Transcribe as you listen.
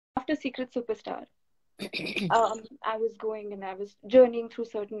after Secret Superstar, I was going and I was journeying through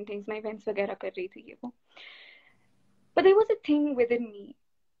certain things. My events वगैरह कर रही थी ये वो. But there was a thing within me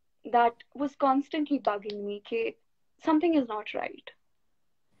that was constantly bugging me कि something is not right.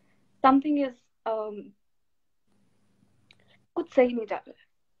 Something is कुछ सही नहीं जा रहा है.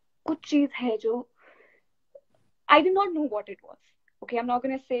 कुछ चीज है जो I did not know what it was. Okay, I'm not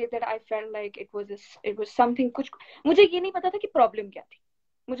going to say that I felt like it was something. कुछ मुझे ये नहीं पता था कि प्रॉब्लम क्या थी.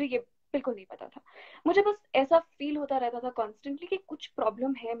 मुझे ये बिल्कुल नहीं पता था. मुझे बस ऐसा फील होता रहता था कॉन्स्टेंटली कि कुछ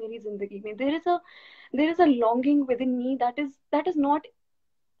प्रॉब्लम है मेरी जिंदगी में. There is a longing within me that is not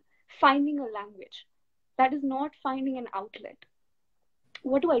finding a language, that is not finding an outlet.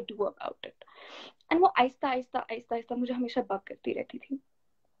 What do I do about it? And वो आहिस्ता आहिस्ता आहिस्ता आहिस्ता मुझे हमेशा बग करती रहती थी.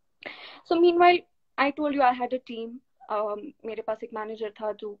 So meanwhile, I told you I had a team. मेरे पास एक manager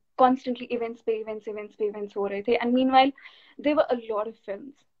था जो constantly events हो रहे थे. And meanwhile, there were a lot of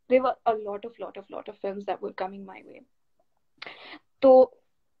films. There were a lot of films that were coming my way. तो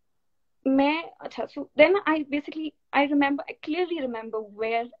so then I clearly remember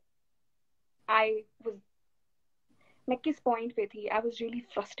where I was. मैं किस point पे थी. I was really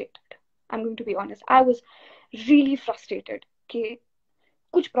frustrated. I'm going to be honest. I was really frustrated कि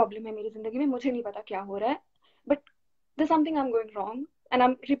कुछ problem है मेरी जिंदगी में. मुझे नहीं पता क्या हो रहा है. But there's something I'm going wrong. And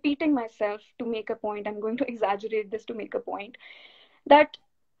I'm repeating myself to make a point. I'm going to exaggerate this to make a point. That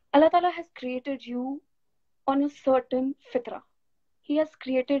Allah Ta'ala has created you on a certain fitra. He has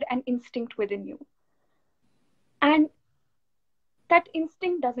created an instinct within you. And that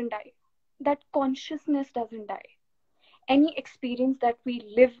instinct doesn't die. That consciousness doesn't die. Any experience that we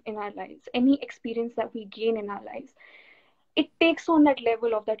live in our lives, any experience that we gain in our lives, it takes on that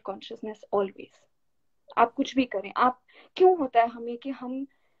level of that consciousness always. आप कुछ भी करें, आप क्यों होता है हमें कि हम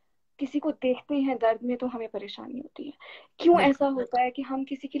किसी को देखते हैं दर्द में तो हमें परेशानी होती है. क्यों ऐसा होता है कि हम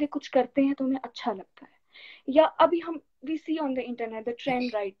किसी के लिए कुछ करते हैं तो हमें अच्छा लगता है. या अभी हम we see on the internet the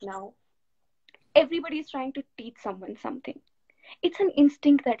trend right now, everybody is trying to teach someone something. It's an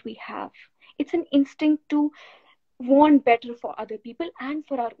instinct that we have. It's an instinct to want better for other people and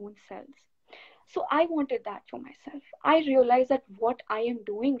for our own selves. So I wanted that for myself. I realized that what I am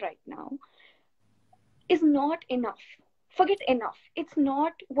doing right now is not enough. Forget enough. It's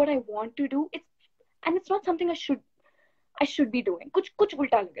not what I want to do. It's not something I should be doing. कुछ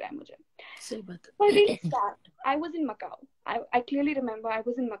उल्टा लग रहा है मुझे. सही बात. So I really sat. I was in Macau. I clearly remember I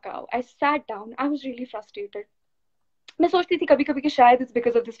was in Macau. I sat down. I was really frustrated. मैं सोचती थी कभी-कभी कि शायद it's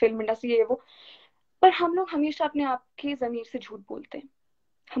because of this film industry ये वो. पर हम लोग हमेशा अपने आप के ज़मीर से झूठ बोलते हैं.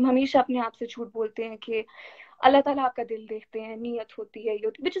 हम हमेशा अपने आप से झूठ बोलते हैं कि अल्लाह ताला आपका दिल देखते हैं, नीयत होती है,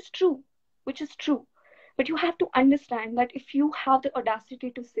 which is true. But you have to understand that if you have the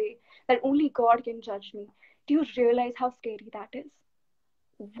audacity to say that only God can judge me, do you realize how scary that is?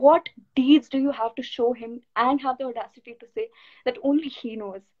 What deeds do you have to show him and have the audacity to say that only he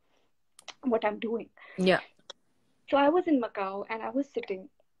knows what I'm doing? Yeah. So I was in Macau and I was sitting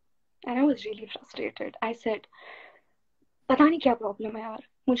and I was really frustrated. I said, पता नहीं क्या problem है यार,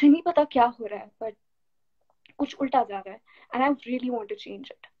 मुझे नहीं पता क्या हो रहा है, but कुछ उल्टा जा रहा है, and I really want to change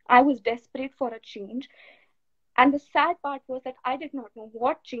it. I was desperate for a change, and the sad part was that I did not know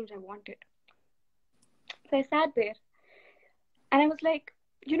what change I wanted. So I sat there, and I was like,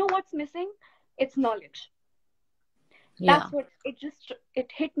 you know what's missing? It's knowledge. Yeah. That's what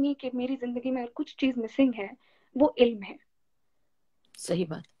it hit me कि मेरी जिंदगी में अगर कुछ चीज missing है, वो इल्म है. सही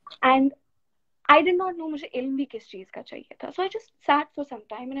बात. And I did not know मुझे इल्म भी किस चीज का चाहिए था. So I just sat for some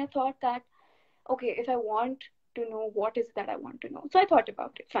time and I thought that, okay, if I want to know what is that I want to know. So I thought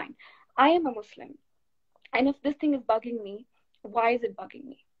about it. Fine. I am a Muslim. And if this thing is bugging me, why is it bugging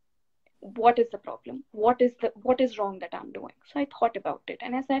me? What is the problem? What is wrong that I'm doing? So I thought about it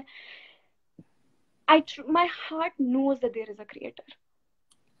and I said, my heart knows that there is a creator.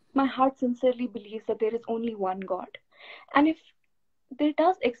 My heart sincerely believes that there is only one God. And if there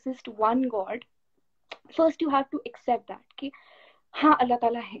does exist one God, first you have to accept that कि हाँ अल्लाह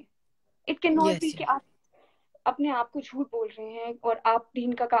ताला है. It cannot be कि आप अपने आप को झूठ बोल रहे हैं और आप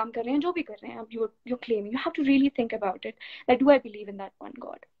दीन का काम कर रहे हैं, जो भी कर रहे हैं आप, you're claiming. You have to really think about it. That do I believe in that one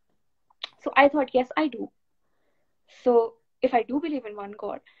God? So I thought, yes, I do. So if I do believe in one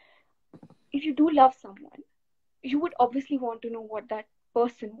God, if you do love someone, you would obviously want to know what that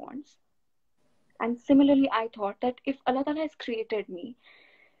person wants. And similarly, I thought that if Allah Ta'ala has created me,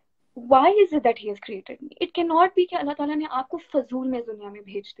 why is it that he has created me? It cannot be कि Allah Ta'ala ने आपको फजूल में दुनिया में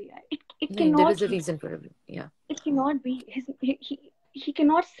भेज दिया है. It cannot. There is a reason for it. Yeah. It cannot be. He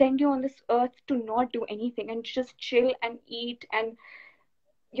cannot send you on this earth to not do anything and just chill and eat and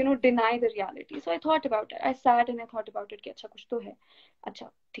deny the reality. So I thought about it. I sat and I thought about it कि अच्छा कुछ तो है.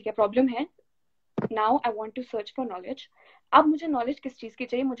 अच्छा ठीक है, problem है. Now I want to search for knowledge. अब मुझे knowledge किस चीज की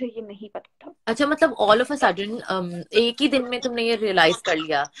चाहिए मुझे ये नहीं पता था. अच्छा, मतलब ऑल ऑफ अ सडन एक ही दिन में तुमने ये रियलाइज कर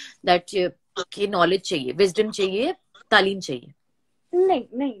लिया दैट कि नॉलेज चाहिए, विजडम चाहिए, तालीम चाहिए?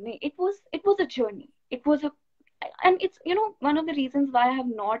 नहीं. It was a journey. It was a, and it's one of the reasons why I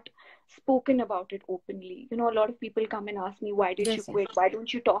have not spoken about it openly. A lot of people come and ask me, why did you Yes, yes. quit? Why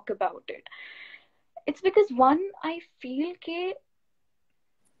don't you talk about it? It's because one, I feel कि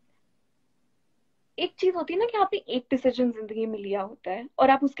एक चीज होती है ना कि आपने एक decision जिंदगी में लिया होता है और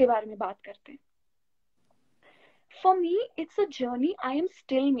आप उसके बारे में बात करते हैं. For me, it's a journey I am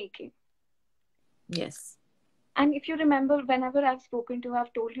still making. Yes. And if you remember, whenever I've spoken to you,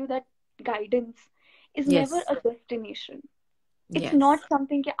 I've told you that guidance is Yes. never a destination. It's Yes. not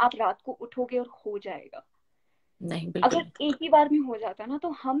something कि आप रात को उठोगे और हो जाएगा. नहीं, बिल्कुल. अगर एक ही बार में हो जाता ना तो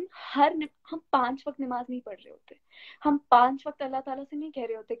हम 5 वक्त नमाज नहीं पढ़ रहे होते. हम 5 वक्त अल्लाह ताला से नहीं कह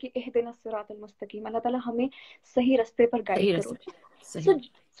रहे होते कि इहदिना सिरातल मुस्तकीम, अल्लाह ताला हमें सही रास्ते पर गाइड सही करो. रास्ते. सही.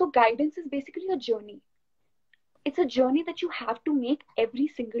 So guidance is basically a journey. It's a journey that you have to make every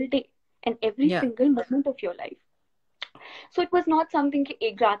single day and every Yeah. single moment of your life. So it was not something कि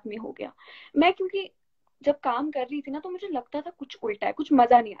एक रात में हो गया. मैं क्योंकि जब काम कर रही थी ना तो मुझे लगता था कुछ उल्टा है, कुछ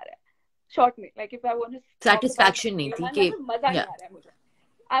मजा नहीं आ रहा है. शॉर्ट में, like if I want to talk about satisfaction नहीं थी कि मजा नहीं आ रहा है मुझे.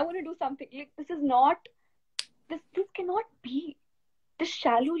 I want to do something like this is not this cannot be. This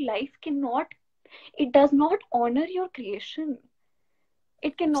shallow life cannot, it does not honor your creation.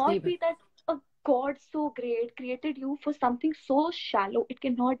 It cannot be that a God so great created you for something so shallow. It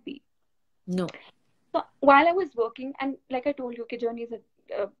cannot be. No. So while I was working, and like I told you कि journey is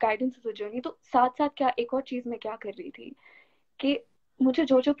a guidance is a journey, तो साथ साथ क्या एक और चीज मैं क्या कर रही थी कि मुझे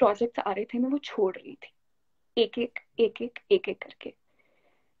जो जो प्रोजेक्ट्स आ रहे थे मैं वो छोड़ रही थी एक एक करके.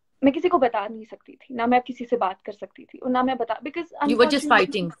 मैं किसी को बता नहीं सकती थी, ना मैं किसी से बात कर सकती थी और ना मैं बता, because You were just unfortunately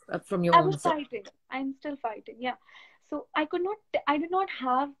fighting from your I own was self. fighting. I'm still fighting. Yeah. So I did not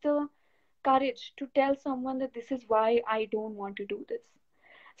have the courage to tell someone that this is why I don't want to do this.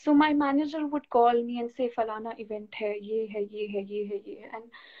 So my manager would call me and say, "Falana event hai, ye hai, ye hai, ye hai, ye hai," and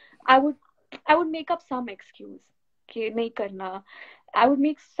I would make up some excuse कि नहीं करना. I would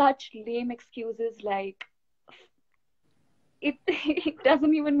make such lame excuses like it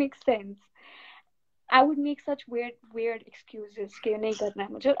doesn't even make sense. I would make such weird excuses कि नहीं करना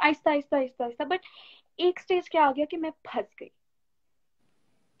है मुझे. और आहिस्ता but एक स्टेज क्या आ गया कि मैं फंस गई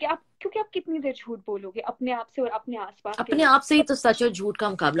कि आप, क्योंकि आप कितनी देर झूठ बोलोगे अपने आप से और अपने आसपास के अपने आप से ही तो सच और झूठ का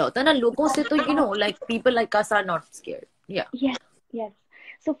मुकाबला होता है ना. लोगों से तो like people like us are not scared. Yeah. Yes.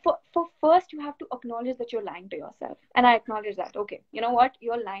 So for first you have to acknowledge that you're lying to yourself, and I acknowledge that. Okay, you know what,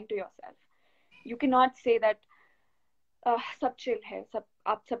 you're lying to yourself. You cannot say that सब chill है, सब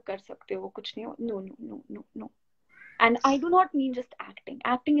आप सब कर सकते हो, कुछ नहीं हो. No. And I do not mean just acting.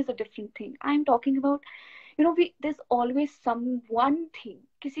 Acting is a different thing. I am talking about, there's always one thing.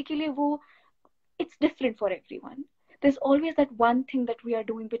 किसी के लिए वो, it's different for everyone. There's always that one thing that we are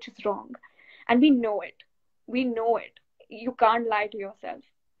doing which is wrong, and we know it. We know it. You can't lie to yourself.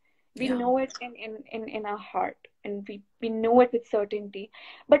 We know it in our heart, and we know it with certainty,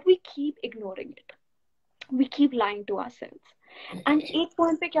 but we keep ignoring it. We keep lying to ourselves. And एक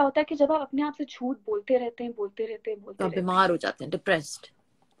point पे क्या होता है कि जब आप अपने आप से झूठ बोलते रहते हैं तो बीमार हो जाते हैं, डिप्रेस्ड.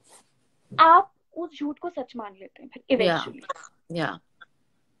 आप उस झूठ को सच मान लेते हैं फिर eventually. Yeah.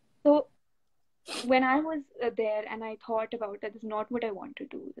 So when I was there and I thought about that, this is not what I want to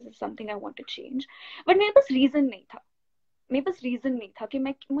do. This is something I want to change. But मेरे पास रीजन नहीं था कि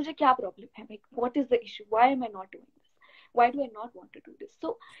मुझे क्या प्रॉब्लम है, like what is the issue? Why am I not doing this? Why do I not want to do this?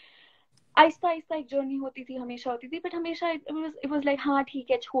 So आहिस्ता एक journey होती थी, हमेशा होती थी, बट हमेशा it was like हाँ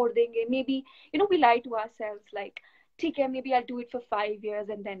ठीक है छोड़ देंगे. Maybe we lie to ourselves like ठीक है, maybe I'll do it for 5 years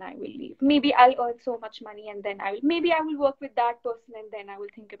and then I will leave. Maybe I'll earn so much money and then maybe I will work with that person and then I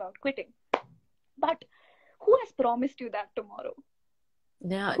will think about quitting. But who has promised you that tomorrow?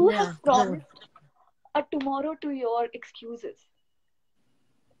 Who has promised a tomorrow to your excuses?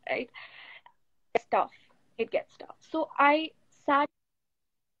 Right? It gets tough. So I sat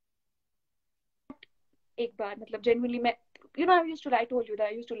एक बार, मतलब genuinely मैं, I used to lie, told you that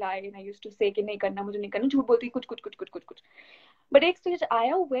I used to lie and I used to say कि नहीं करना, मुझे नहीं करना, झूठ बोलती कुछ. But एक stage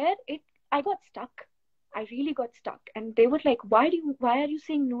आया where I got stuck. I really got stuck, and they were like, why are you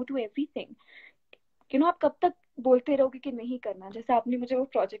saying no to everything? आप कब तक बोलते रहोगे कि नहीं करना? जैसे आपने मुझे वो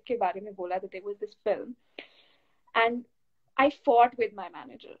प्रोजेक्ट के बारे में बोला that there was this film, and I fought with my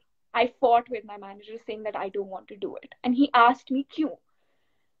manager. saying that I don't want to do it, and he asked me क्यों.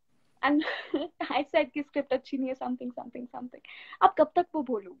 And I said कि स्क्रिप्ट अच्छी नहीं है, something something something. आप कब तक वो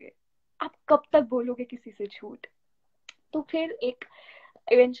बोलोगे, आप कब तक बोलोगे किसी से झूठ? तो फिर एक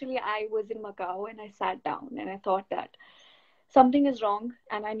eventually I was in Macau and I sat down and I thought that something is wrong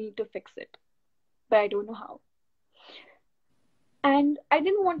and I need to fix it, but I don't know how. And I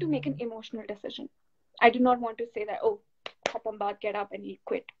didn't want to make an emotional decision. I did not want to say that, oh, khatam baat, get up and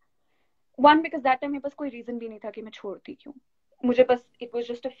quit. One, because that time मेरे पास कोई reason भी नहीं था कि मैं छोड़ती क्यों. मुझे बस, it was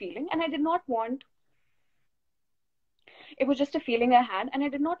just a feeling and I did not want, it was just a feeling I had and I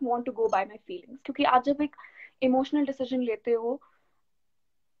did not want to go by my feelings. क्योंकि आज जब एक emotional decision लेते हो,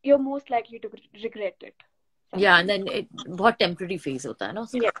 you're most likely to regret it. Yeah, and then it बहुत temporary phase होता है ना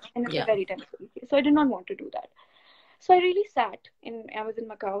उसका. Yes, and it's a Yeah. very temporary phase. So I did not want to do that. So I really sat in, I was in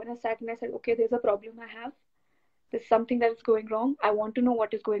Macau and I sat and I said, okay, there's a problem I have. There's something that is going wrong. I want to know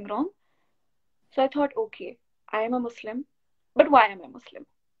what is going wrong. So I thought, okay, I am a Muslim, but why am I Muslim?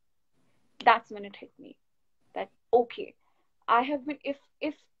 That's when it hit me that, okay, I have been,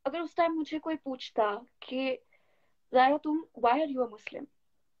 if अगर उस time मुझे कोई पूछता कि Zaira, why are you a Muslim?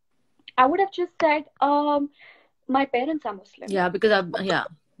 I would have just said, my parents are Muslim. Yeah, because yeah,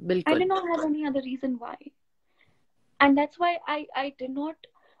 I बिल्कुल. did not have any other reason why. And that's why I did not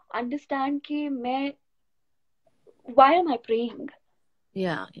understand कि मैं, why am I praying?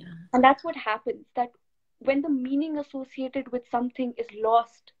 Yeah, yeah. And that's what happens, that when the meaning associated with something is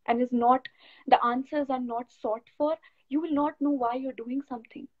lost and is not, the answers are not sought for, you will not know why you're doing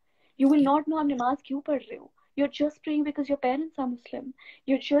something. You will not know आप नमाज क्यों पढ़ रहे हो. You're just praying because your parents are Muslim.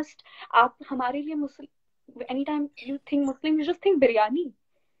 You're just, आप हमारे लिए Muslim, anytime you think Muslim, you just think biryani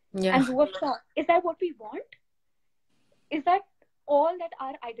Yeah. and Rooh Afza. Is that what we want? Is that all that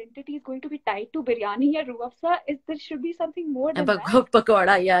our identity is going to be tied to biryani or Rooh Afza? Is there should be something more than that?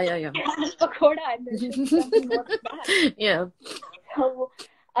 Pakoda, yeah. Pakoda, and there should be something more than that. Yeah. So,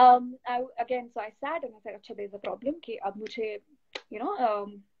 so I sat and I said, "Acha, there's a problem. कि अब मुझे,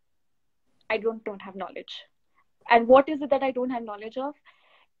 I don't have knowledge. And what is it that I don't have knowledge of?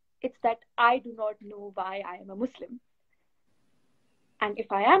 It's that I do not know why I am a Muslim. And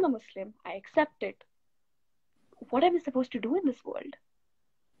if I am a Muslim, I accept it. What am I supposed to do in this world,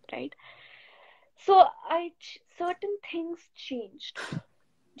 right?" So certain things changed.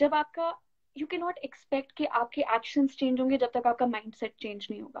 जब आपका, you cannot expect कि आपके actions change होंगे जब तक आपका mindset change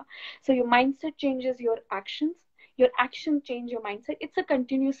नहीं होगा. So your mindset changes your actions change your mindset. It's a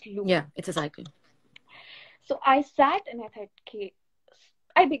continuous loop. Yeah, it's a cycle. So I sat and I thought कि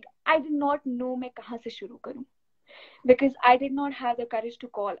I did not know मैं कहाँ से शुरू करूँ, because I did not have the courage to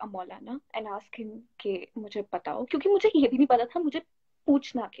call a Maulana and ask him कि मुझे बताओ, क्योंकि मुझे ये भी नहीं पता था मुझे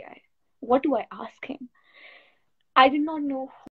पूछना क्या है. What do I ask him? I did not know